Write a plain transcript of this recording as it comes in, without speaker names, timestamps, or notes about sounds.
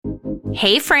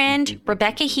Hey friend,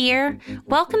 Rebecca here.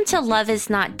 Welcome to Love is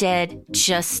Not Dead,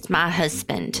 Just My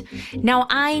Husband. Now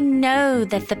I know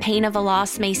that the pain of a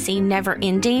loss may seem never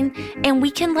ending, and we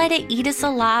can let it eat us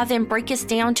alive and break us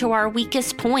down to our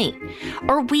weakest point,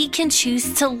 or we can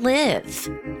choose to live.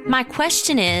 My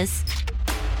question is,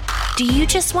 do you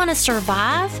just want to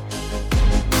survive,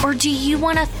 or do you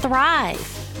want to thrive?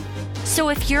 So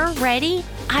if you're ready,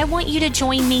 I want you to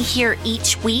join me here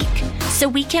each week so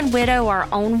we can widow our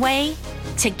own way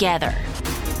together.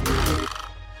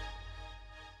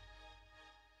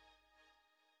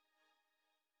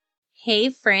 Hey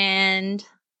friend,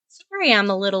 sorry I'm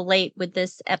a little late with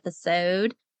this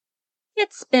episode.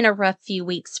 It's been a rough few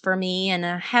weeks for me and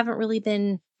I haven't really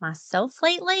been myself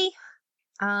lately.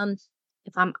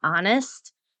 If I'm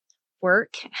honest,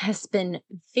 work has been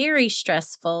very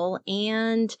stressful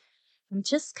and I'm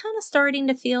just kind of starting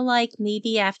to feel like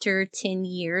maybe after 10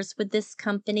 years with this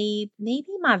company, maybe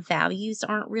my values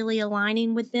aren't really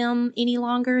aligning with them any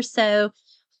longer. So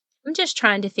I'm just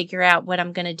trying to figure out what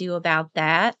I'm going to do about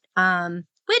that,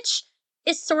 which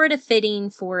is sort of fitting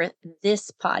for this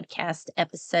podcast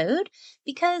episode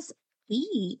because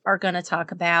we are going to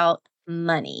talk about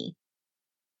money.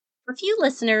 A few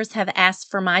listeners have asked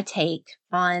for my take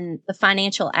on the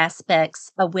financial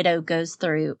aspects a widow goes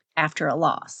through after a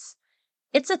loss.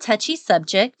 It's a touchy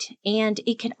subject, and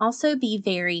it can also be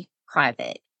very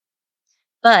private.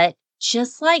 But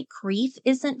just like grief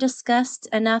isn't discussed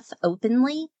enough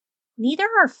openly, neither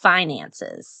are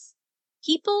finances.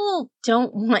 People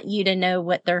don't want you to know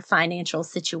what their financial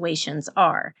situations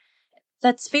are.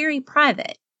 That's very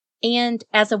private. And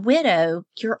as a widow,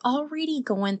 you're already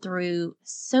going through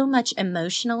so much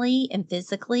emotionally and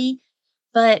physically.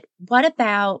 But what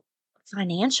about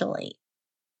financially?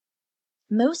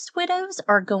 Most widows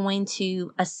are going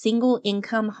to a single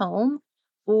income home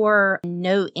or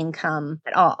no income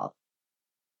at all.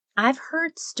 I've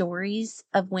heard stories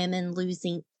of women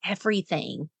losing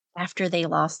everything after they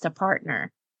lost a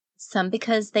partner. Some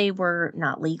because they were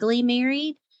not legally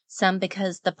married, some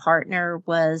because the partner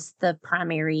was the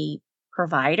primary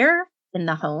provider in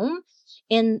the home,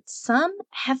 and some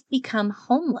have become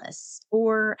homeless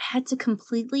or had to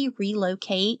completely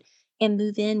relocate and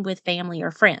move in with family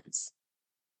or friends.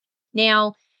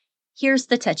 Now, here's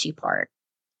the touchy part.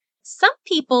 Some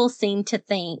people seem to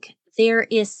think there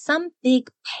is some big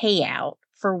payout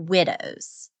for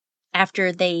widows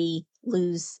after they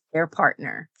lose their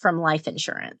partner from life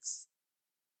insurance.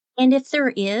 And if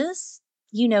there is,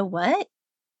 you know what?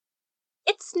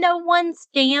 It's no one's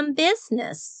damn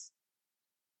business.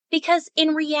 Because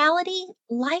in reality,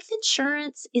 life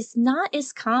insurance is not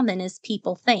as common as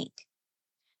people think.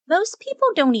 Most people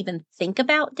don't even think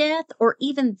about death or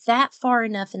even that far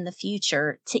enough in the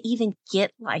future to even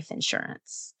get life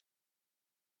insurance.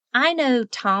 I know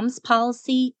Tom's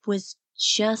policy was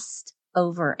just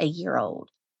over a year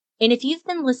old. And if you've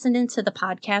been listening to the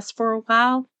podcast for a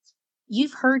while,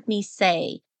 you've heard me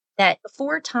say that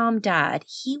before Tom died,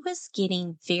 he was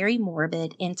getting very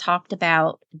morbid and talked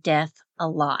about death a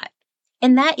lot.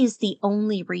 And that is the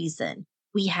only reason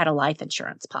we had a life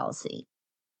insurance policy.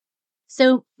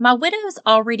 So my widows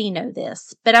already know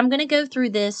this, but I'm going to go through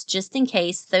this just in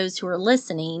case those who are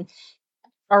listening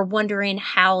are wondering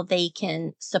how they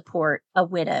can support a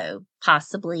widow,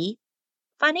 possibly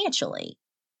financially.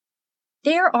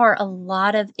 There are a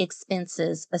lot of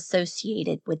expenses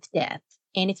associated with death,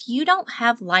 and if you don't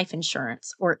have life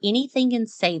insurance or anything in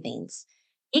savings,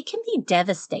 it can be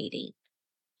devastating.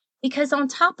 Because on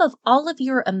top of all of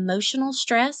your emotional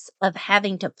stress of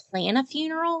having to plan a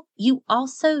funeral, you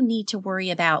also need to worry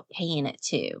about paying it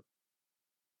too.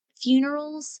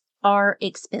 Funerals are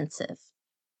expensive,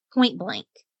 point blank.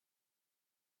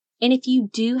 And if you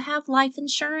do have life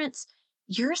insurance,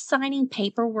 you're signing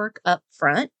paperwork up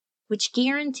front, which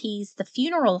guarantees the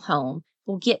funeral home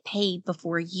will get paid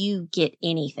before you get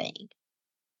anything.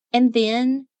 And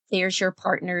then there's your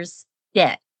partner's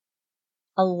debt.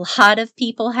 A lot of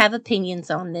people have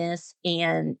opinions on this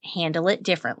and handle it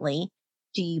differently.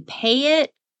 Do you pay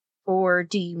it or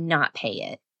do you not pay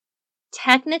it?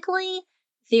 Technically,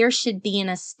 there should be an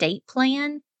estate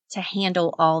plan to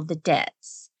handle all the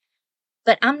debts.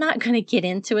 But I'm not going to get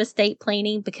into estate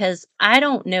planning because I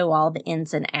don't know all the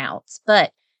ins and outs.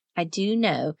 But I do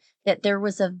know that there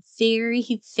was a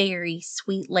very, very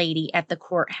sweet lady at the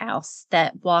courthouse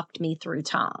that walked me through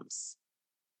Tom's.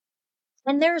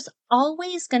 And there's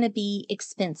always going to be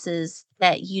expenses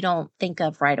that you don't think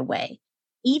of right away.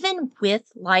 Even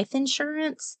with life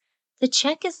insurance, the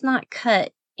check is not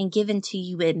cut and given to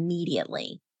you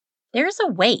immediately. There's a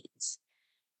wait.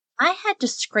 I had to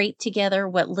scrape together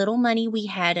what little money we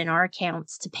had in our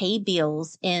accounts to pay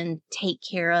bills and take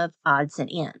care of odds and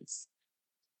ends.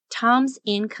 Tom's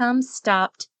income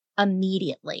stopped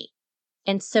immediately,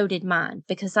 and so did mine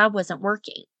because I wasn't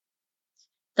working.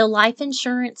 The life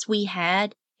insurance we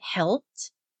had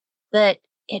helped, but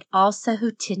it also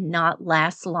did not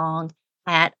last long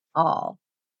at all.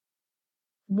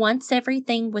 Once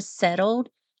everything was settled,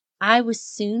 I was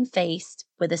soon faced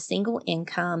with a single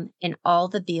income and all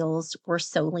the bills were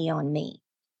solely on me.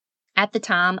 At the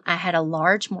time, I had a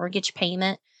large mortgage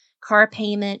payment, car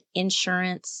payment,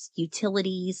 insurance,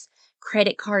 utilities,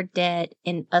 credit card debt,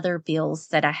 and other bills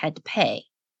that I had to pay.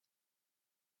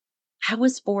 I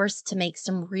was forced to make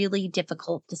some really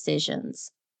difficult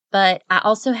decisions, but I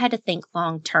also had to think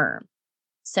long term.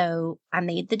 So I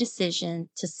made the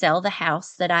decision to sell the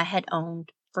house that I had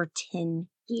owned for 10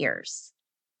 years.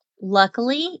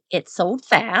 Luckily, it sold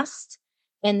fast,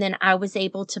 and then I was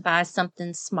able to buy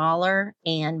something smaller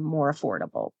and more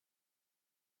affordable.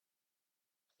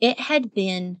 It had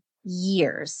been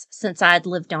years since I'd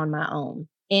lived on my own,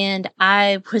 and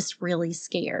I was really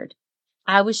scared.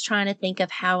 I was trying to think of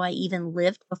how I even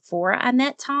lived before I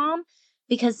met Tom,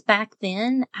 because back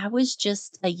then I was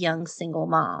just a young single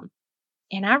mom.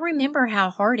 And I remember how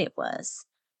hard it was.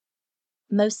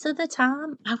 Most of the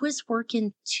time, I was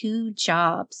working 2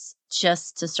 jobs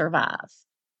just to survive.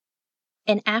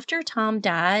 And after Tom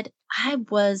died, I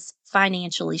was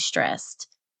financially stressed,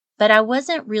 but I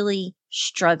wasn't really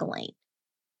struggling.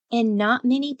 And not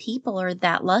many people are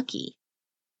that lucky.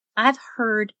 I've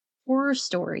heard horror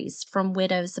stories from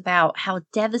widows about how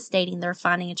devastating their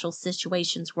financial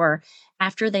situations were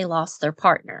after they lost their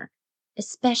partner,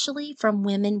 especially from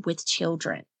women with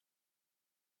children.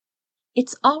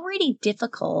 It's already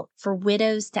difficult for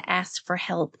widows to ask for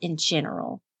help in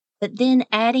general, but then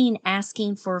adding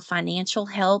asking for financial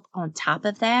help on top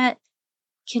of that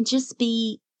can just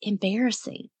be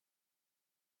embarrassing.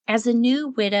 As a new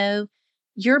widow,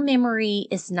 your memory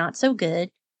is not so good,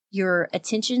 your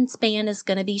attention span is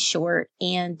going to be short,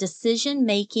 and decision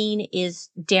making is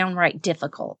downright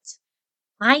difficult.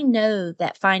 I know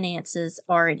that finances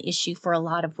are an issue for a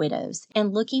lot of widows,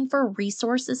 and looking for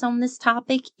resources on this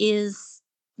topic is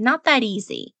not that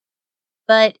easy.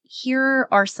 But here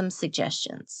are some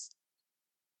suggestions.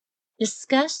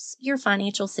 Discuss your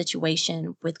financial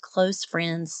situation with close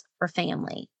friends or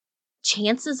family.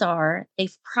 Chances are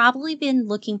they've probably been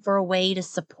looking for a way to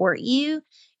support you,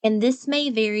 and this may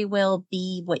very well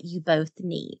be what you both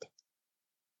need.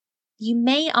 You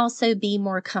may also be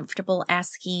more comfortable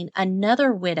asking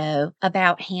another widow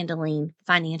about handling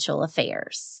financial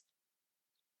affairs.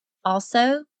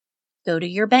 Also, go to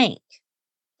your bank.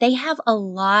 They have a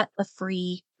lot of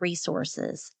free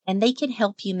resources and they can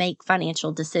help you make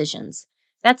financial decisions.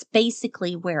 That's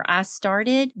basically where I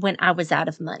started when I was out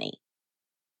of money.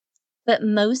 But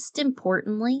most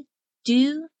importantly,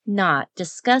 do not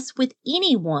discuss with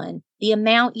anyone the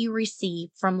amount you receive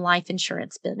from life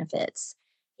insurance benefits.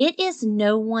 It is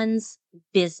no one's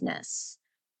business.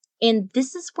 And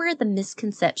this is where the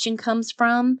misconception comes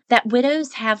from that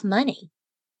widows have money.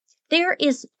 There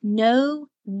is no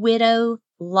widow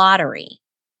lottery.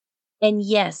 And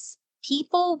yes,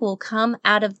 people will come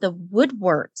out of the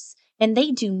woodworks and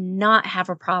they do not have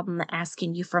a problem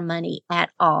asking you for money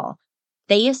at all.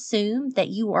 They assume that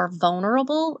you are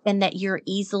vulnerable and that you're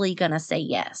easily going to say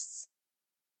yes.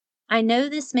 I know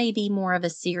this may be more of a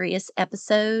serious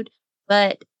episode,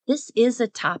 but this is a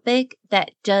topic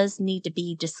that does need to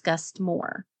be discussed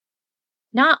more.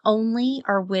 Not only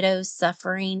are widows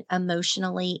suffering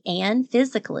emotionally and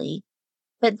physically,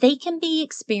 but they can be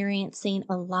experiencing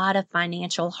a lot of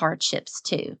financial hardships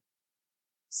too.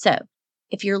 So,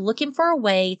 if you're looking for a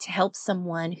way to help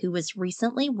someone who is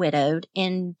recently widowed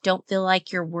and don't feel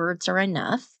like your words are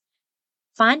enough,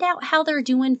 find out how they're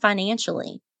doing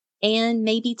financially and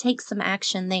maybe take some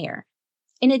action there.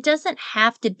 And it doesn't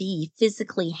have to be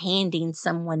physically handing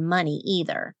someone money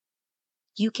either.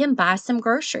 You can buy some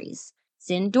groceries,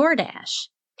 send DoorDash,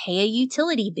 pay a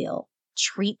utility bill,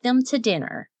 treat them to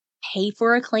dinner, pay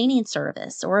for a cleaning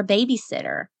service or a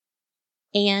babysitter.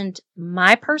 And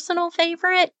my personal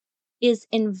favorite is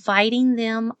inviting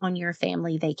them on your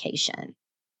family vacation.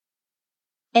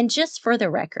 And just for the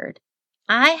record,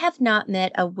 I have not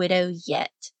met a widow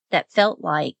yet that felt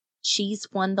like she's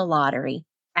won the lottery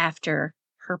after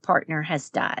her partner has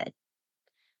died.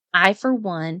 I, for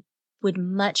one, would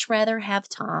much rather have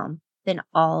Tom than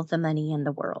all the money in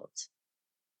the world.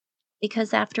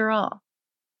 Because after all,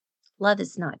 love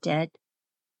is not dead,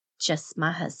 just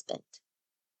my husband.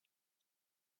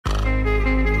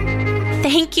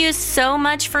 Thank you so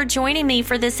much for joining me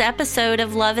for this episode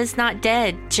of Love is Not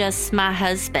Dead, Just My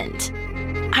Husband.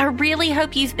 I really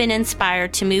hope you've been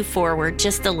inspired to move forward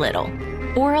just a little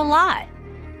or a lot.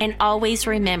 And always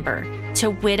remember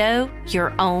to widow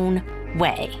your own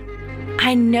way.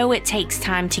 I know it takes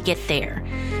time to get there,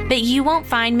 but you won't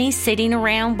find me sitting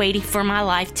around waiting for my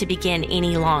life to begin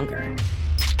any longer.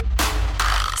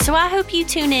 So I hope you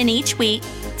tune in each week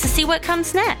to see what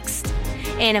comes next.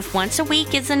 And if once a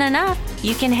week isn't enough,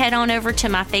 you can head on over to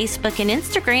my Facebook and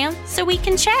Instagram so we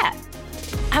can chat.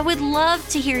 I would love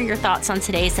to hear your thoughts on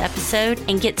today's episode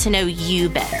and get to know you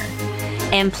better.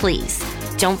 And please,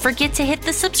 don't forget to hit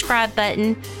the subscribe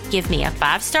button, give me a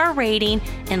 5-star rating,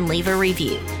 and leave a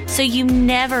review so you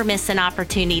never miss an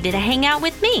opportunity to hang out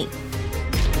with me.